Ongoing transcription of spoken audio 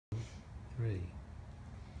3.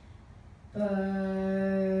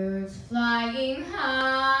 Birds flying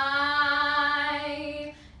high,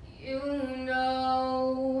 you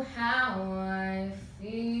know how I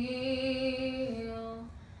feel.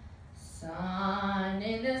 Sun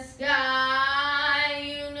in the sky,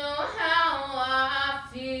 you know how I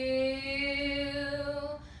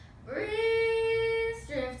feel. Breeze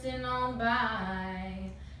drifting on by,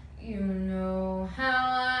 you know how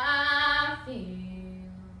I feel.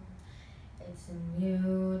 It's a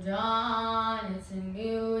new dawn, it's a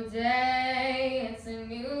new day, it's a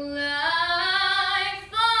new life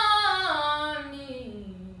for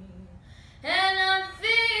me, and I'm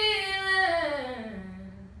feeling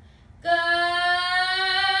good.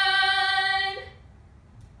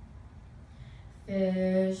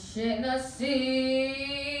 Fish in the sea,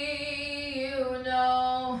 you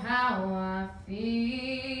know how I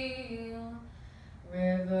feel.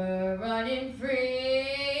 River running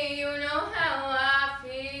free, you know how I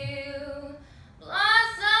feel.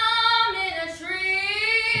 Blossom in a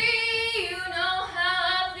tree, you know how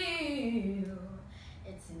I feel.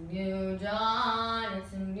 It's a new dawn,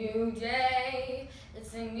 it's a new day,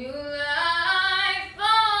 it's a new life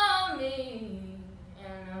for me,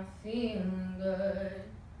 and I'm feeling good.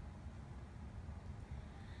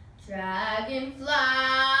 Dragonfly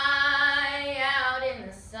out in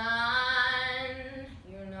the sun,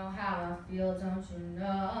 you know how I feel, don't you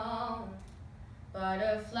know?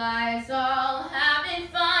 Butterflies all having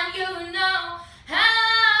fun, you know how I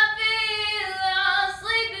feel. I'll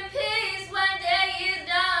sleep in peace when day is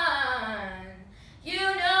done. You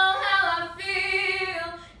know how I feel.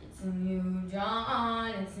 It's a new dawn.